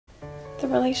The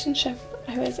relationship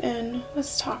I was in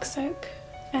was toxic,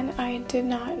 and I did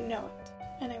not know it,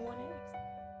 and I wouldn't.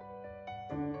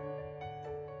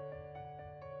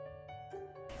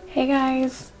 Hey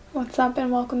guys, what's up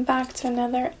and welcome back to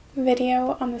another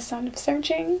video on the Sound of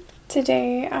Searching.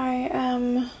 Today I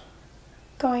am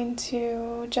going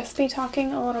to just be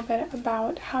talking a little bit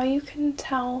about how you can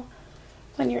tell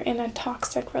when you're in a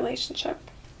toxic relationship.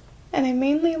 And I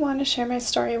mainly want to share my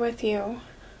story with you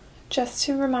just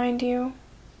to remind you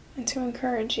and to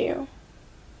encourage you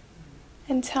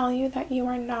and tell you that you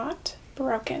are not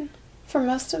broken. For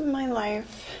most of my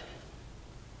life,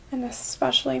 and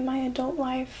especially my adult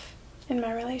life in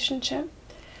my relationship,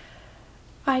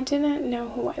 I didn't know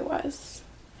who I was.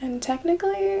 And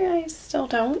technically I still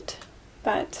don't,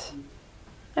 but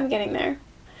I'm getting there.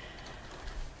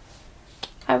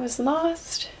 I was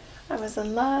lost, I was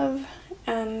in love,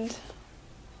 and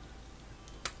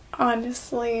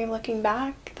honestly, looking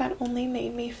back, that only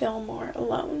made me feel more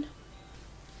alone.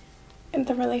 And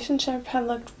the relationship had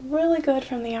looked really good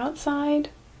from the outside,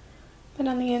 but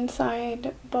on the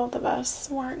inside, both of us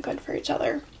weren't good for each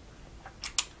other.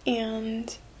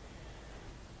 And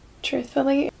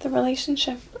truthfully, the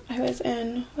relationship I was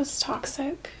in was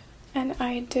toxic, and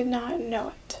I did not know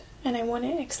it, and I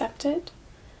wouldn't accept it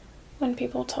when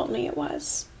people told me it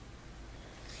was.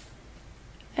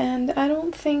 And I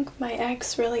don't think my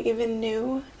ex really even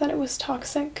knew that it was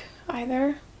toxic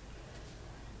either.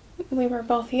 We were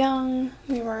both young,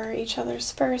 we were each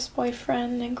other's first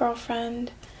boyfriend and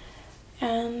girlfriend,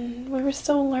 and we were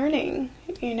still learning.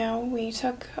 You know, we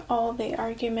took all the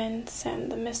arguments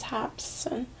and the mishaps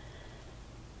and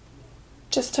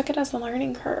just took it as a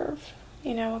learning curve,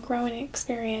 you know, a growing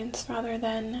experience rather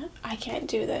than, I can't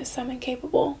do this, I'm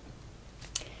incapable.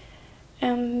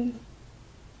 And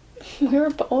we were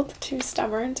both too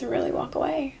stubborn to really walk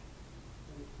away.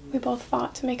 We both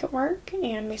fought to make it work,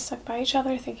 and we stuck by each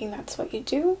other thinking that's what you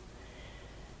do.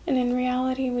 And in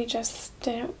reality, we just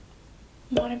didn't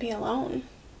want to be alone.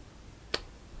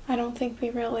 I don't think we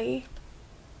really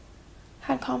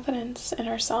had confidence in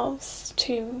ourselves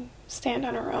to stand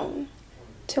on our own,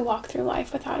 to walk through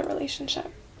life without a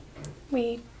relationship.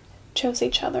 We chose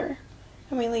each other,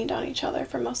 and we leaned on each other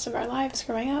for most of our lives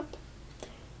growing up.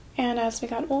 And as we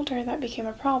got older, that became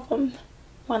a problem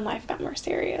when life got more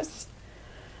serious.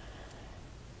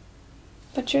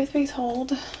 But truth be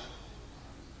told,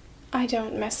 I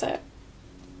don't miss it.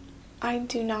 I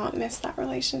do not miss that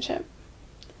relationship.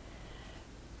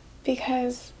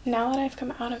 Because now that I've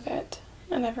come out of it,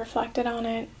 and I've reflected on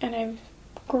it, and I've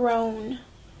grown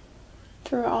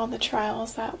through all the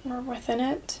trials that were within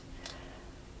it,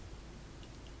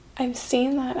 I've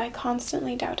seen that I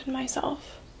constantly doubted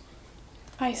myself.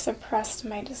 I suppressed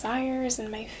my desires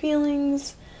and my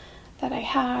feelings that I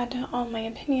had, all my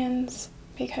opinions,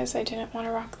 because I didn't want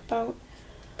to rock the boat.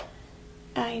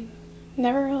 I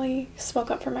never really spoke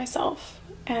up for myself,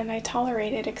 and I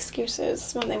tolerated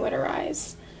excuses when they would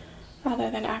arise,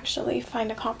 rather than actually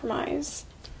find a compromise.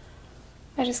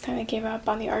 I just kind of gave up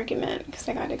on the argument because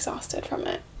I got exhausted from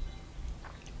it.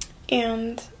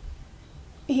 And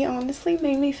he honestly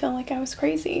made me feel like I was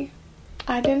crazy.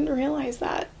 I didn't realize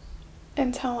that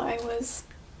until I was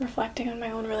reflecting on my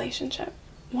own relationship.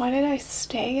 Why did I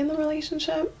stay in the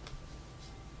relationship?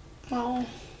 Well,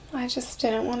 I just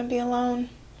didn't want to be alone.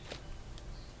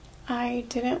 I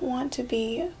didn't want to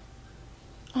be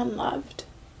unloved.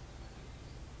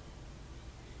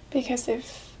 Because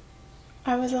if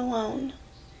I was alone,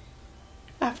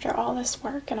 after all this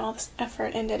work and all this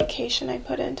effort and dedication I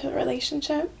put into the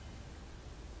relationship,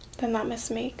 then that must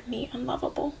make me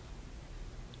unlovable.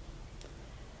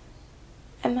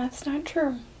 And that's not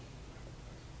true.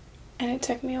 And it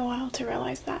took me a while to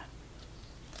realize that.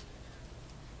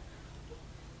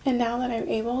 And now that I'm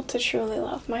able to truly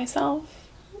love myself,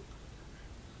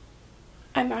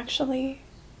 I'm actually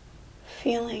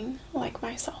feeling like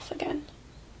myself again.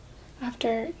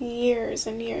 After years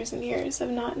and years and years of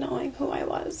not knowing who I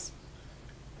was.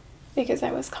 Because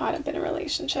I was caught up in a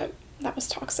relationship that was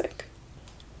toxic.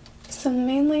 So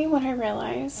mainly what I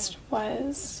realized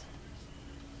was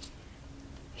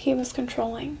he was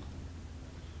controlling.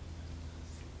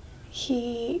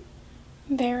 He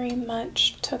very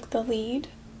much took the lead,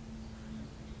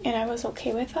 and I was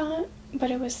okay with that, but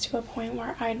it was to a point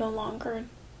where I no longer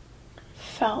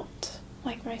felt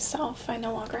like myself. I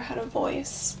no longer had a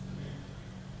voice,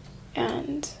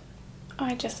 and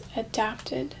I just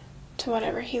adapted to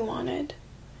whatever he wanted.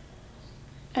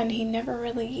 And he never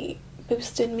really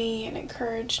boosted me and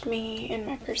encouraged me in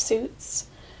my pursuits.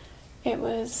 It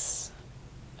was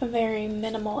a very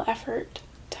minimal effort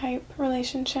type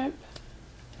relationship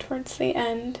towards the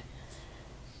end,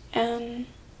 And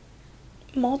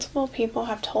multiple people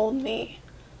have told me,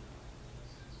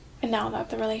 and now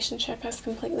that the relationship has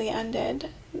completely ended,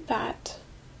 that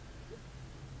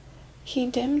he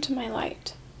dimmed my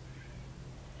light.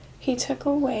 He took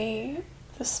away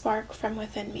the spark from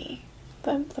within me,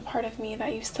 the part of me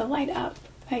that used to light up,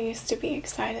 that used to be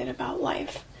excited about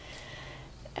life.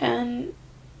 And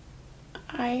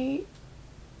I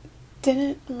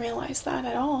didn't realize that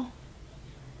at all.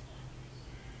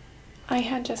 I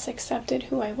had just accepted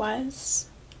who I was,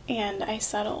 and I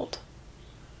settled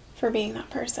for being that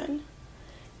person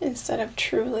instead of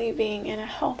truly being in a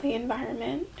healthy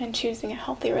environment and choosing a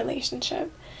healthy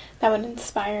relationship that would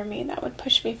inspire me, that would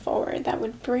push me forward, that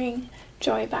would bring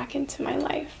joy back into my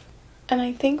life. And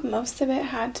I think most of it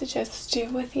had to just do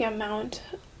with the amount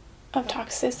of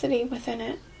toxicity within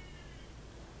it.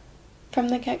 From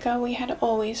the get-go, we had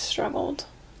always struggled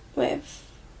with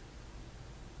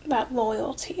that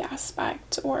loyalty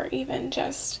aspect, or even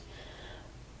just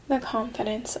the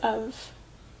confidence of,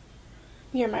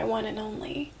 you're my one and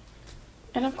only.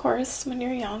 And of course, when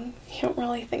you're young, you don't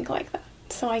really think like that,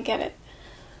 so I get it.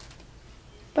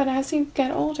 But as you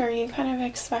get older, you kind of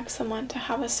expect someone to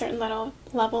have a certain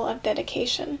level of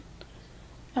dedication.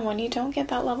 And when you don't get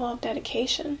that level of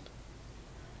dedication,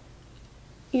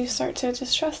 you start to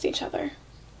distrust each other.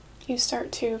 You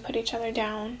start to put each other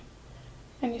down,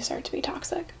 and you start to be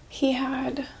toxic. He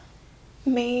had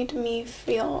made me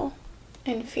feel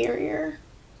inferior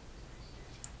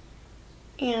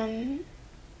and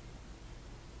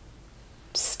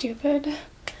stupid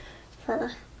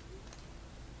for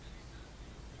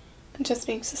just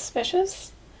being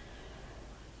suspicious.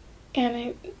 And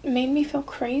it made me feel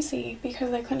crazy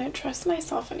because I couldn't trust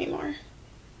myself anymore.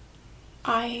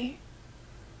 I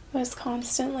was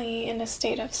constantly in a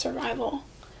state of survival.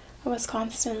 I was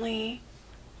constantly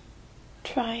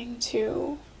trying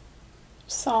to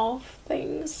solve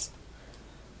things,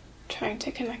 trying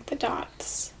to connect the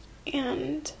dots,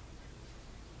 and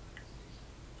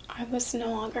I was no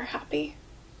longer happy,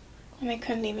 and I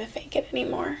couldn't even fake it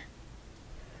anymore.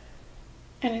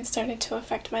 And it started to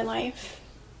affect my life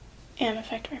and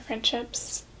affect my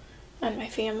friendships and my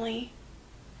family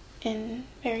in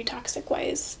very toxic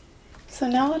ways. So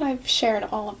now that I've shared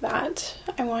all of that,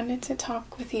 I wanted to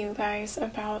talk with you guys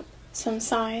about some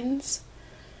signs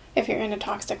if you're in a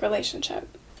toxic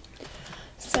relationship.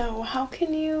 So how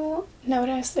can you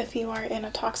notice if you are in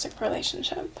a toxic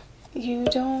relationship? You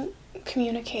don't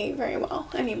communicate very well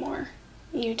anymore.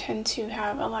 You tend to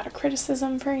have a lot of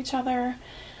criticism for each other.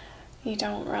 You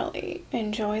don't really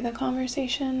enjoy the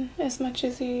conversation as much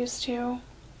as you used to.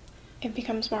 It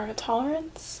becomes more of a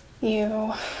tolerance.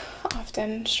 You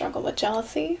often struggle with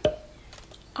jealousy.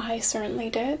 I certainly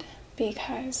did,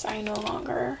 because I no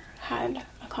longer had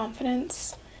a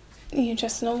confidence. You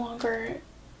just no longer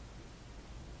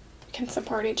can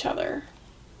support each other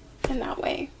in that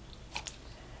way.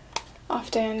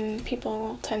 Often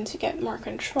people tend to get more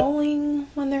controlling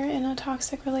when they're in a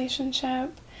toxic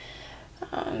relationship.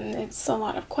 It's a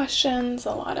lot of questions,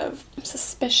 a lot of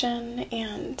suspicion,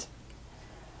 and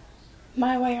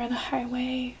my way or the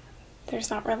highway. There's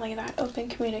not really that open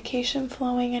communication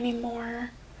flowing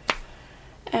anymore.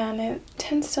 And it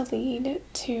tends to lead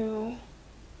to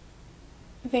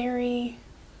very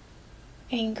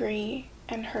angry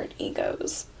and hurt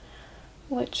egos,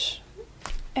 which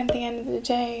at the end of the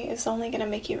day is only going to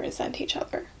make you resent each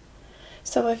other.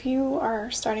 So if you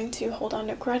are starting to hold on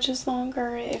to grudges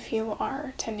longer, if you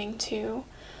are tending to,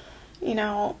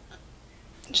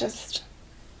 just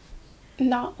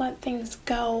not let things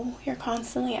go, you're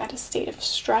constantly at a state of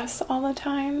stress all the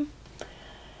time,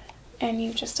 and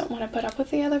you just don't want to put up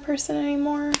with the other person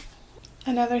anymore.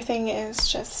 Another thing is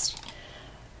just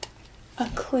a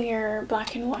clear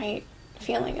black and white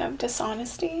feeling of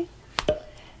dishonesty.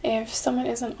 If someone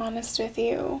isn't honest with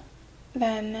you,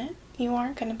 then you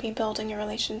aren't going to be building a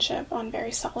relationship on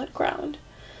very solid ground.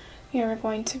 You're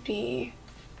going to be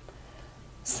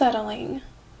settling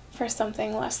for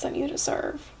something less than you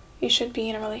deserve. You should be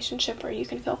in a relationship where you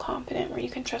can feel confident, where you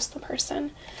can trust the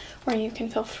person, where you can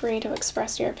feel free to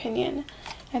express your opinion,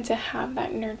 and to have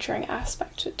that nurturing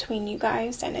aspect between you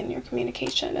guys and in your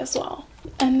communication as well.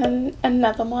 And then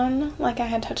another one, like I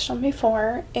had touched on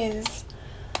before, is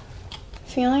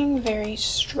feeling very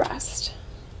stressed.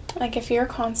 Like if you're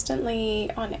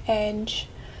constantly on edge,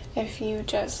 if you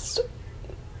just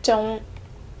don't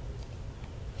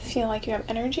feel like you have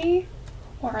energy,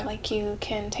 or like you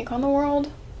can take on the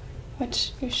world,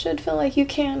 which you should feel like you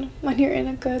can when you're in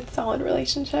a good, solid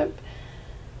relationship.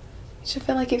 You should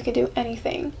feel like you can do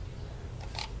anything.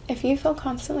 If you feel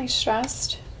constantly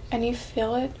stressed and you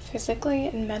feel it physically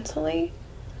and mentally,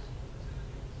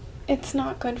 it's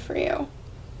not good for you.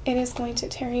 It is going to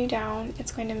tear you down.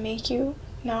 It's going to make you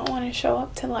not want to show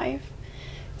up to life.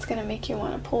 It's going to make you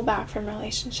want to pull back from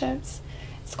relationships.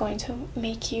 It's going to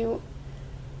make you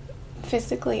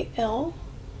physically ill.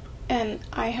 And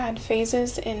I had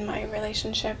phases in my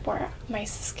relationship where my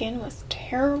skin was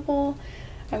terrible.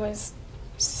 I was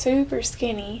super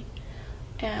skinny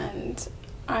and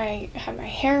I had my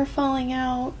hair falling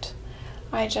out.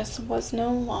 I just was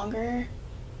no longer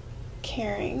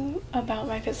caring about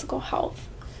my physical health.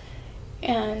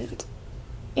 And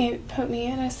it put me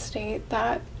in a state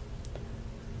that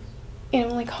it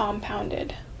only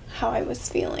compounded how I was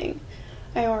feeling.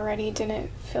 I already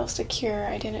didn't feel secure.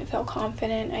 I didn't feel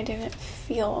confident. I didn't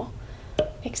feel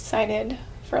excited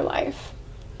for life.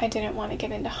 I didn't want to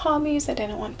get into hobbies. I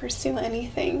didn't want to pursue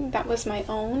anything that was my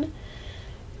own,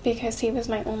 because he was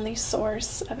my only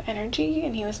source of energy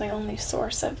and he was my only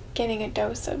source of getting a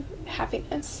dose of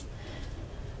happiness.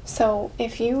 So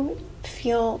if you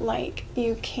feel like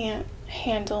you can't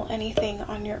handle anything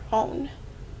on your own,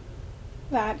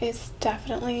 that is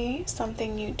definitely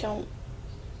something you don't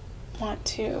want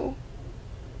to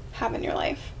have in your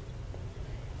life.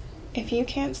 If you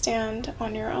can't stand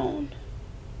on your own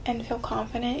and feel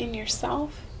confident in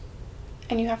yourself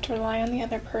and you have to rely on the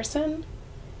other person,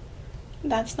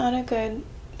 that's not a good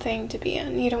thing to be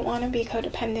in. You don't want to be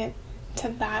codependent to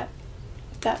that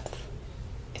depth.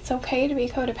 It's okay to be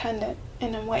codependent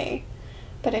in a way,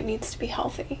 but it needs to be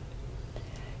healthy.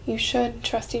 You should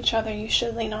trust each other. You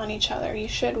should lean on each other. You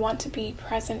should want to be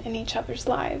present in each other's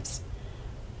lives.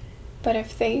 But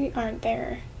if they aren't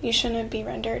there, you shouldn't be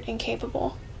rendered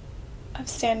incapable of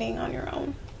standing on your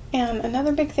own. And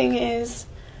another big thing is,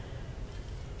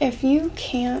 if you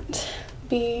can't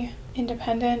be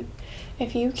independent,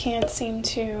 if you can't seem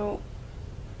to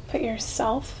put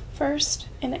yourself first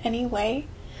in any way,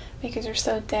 because you're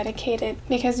so dedicated,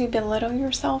 because you belittle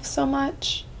yourself so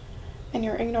much, and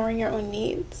you're ignoring your own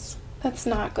needs, that's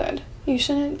not good. You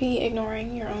shouldn't be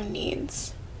ignoring your own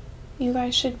needs. You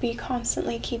guys should be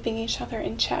constantly keeping each other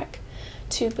in check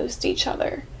to boost each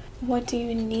other. What do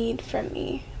you need from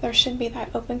me? There should be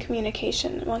that open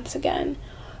communication, once again,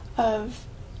 of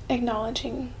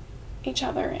acknowledging each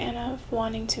other and of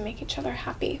wanting to make each other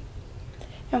happy.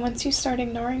 And once you start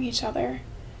ignoring each other,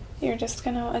 you're just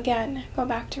gonna, again, go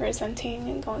back to resenting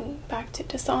and going back to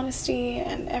dishonesty,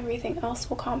 and everything else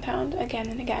will compound again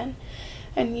and again,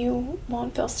 and you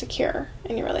won't feel secure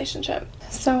in your relationship.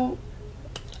 So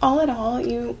all in all,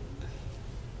 you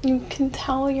can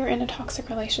tell you're in a toxic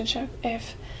relationship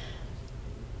if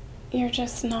you're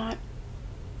just not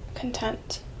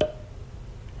content.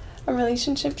 A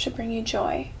relationship should bring you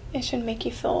joy. It should make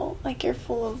you feel like you're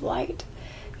full of light.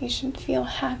 You should feel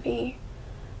happy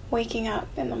waking up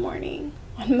in the morning,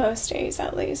 on most days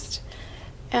at least.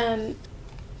 And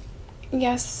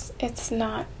yes, it's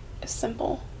not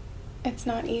simple. It's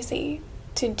not easy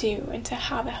to do and to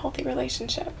have a healthy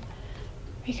relationship,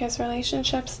 because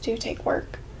relationships do take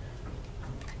work.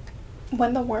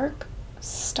 When the work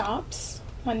stops,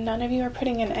 when none of you are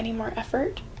putting in any more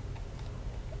effort,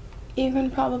 you can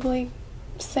probably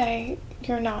say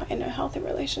you're not in a healthy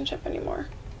relationship anymore.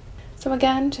 So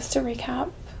again, just to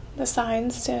recap, the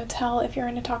signs to tell if you're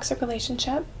in a toxic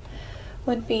relationship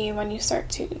would be when you start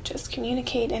to just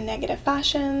communicate in negative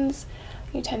fashions,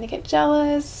 you tend to get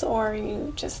jealous, or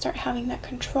you just start having that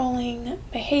controlling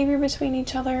behavior between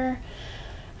each other,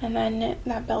 and then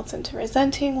that builds into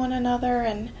resenting one another,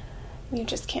 and you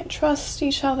just can't trust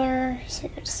each other, so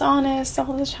you're dishonest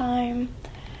all the time,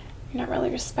 you're not really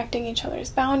respecting each other's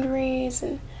boundaries,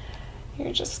 and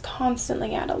you're just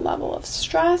constantly at a level of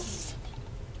stress,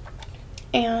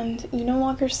 and you no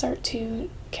longer start to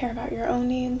care about your own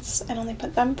needs and only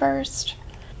put them first.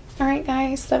 Alright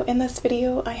guys, so in this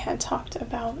video I had talked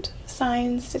about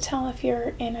signs to tell if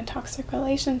you're in a toxic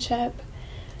relationship,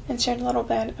 and shared a little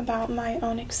bit about my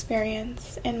own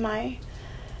experience in my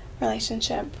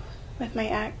relationship with my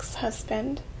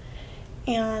ex-husband,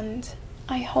 and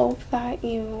I hope that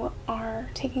you are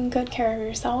taking good care of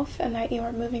yourself and that you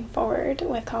are moving forward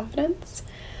with confidence.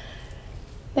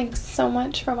 Thanks so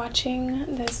much for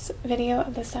watching this video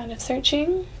of The Sound of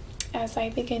Searching as I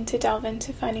begin to delve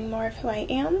into finding more of who I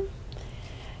am,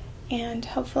 and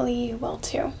hopefully you will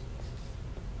too.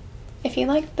 If you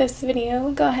liked this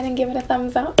video, go ahead and give it a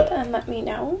thumbs up and let me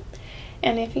know.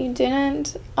 And if you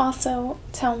didn't, also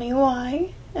tell me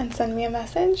why and send me a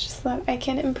message so that I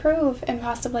can improve and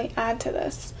possibly add to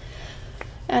this.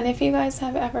 And if you guys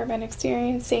have ever been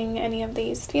experiencing any of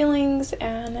these feelings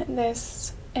and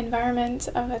this environment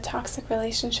of a toxic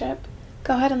relationship,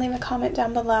 go ahead and leave a comment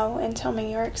down below and tell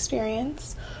me your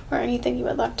experience or anything you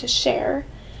would love to share,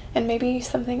 and maybe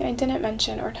something I didn't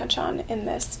mention or touch on in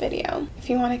this video. If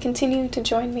you want to continue to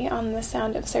join me on the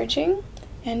sound of searching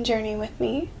and journey with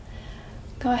me,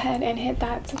 go ahead and hit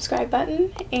that subscribe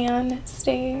button and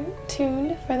stay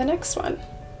tuned for the next one.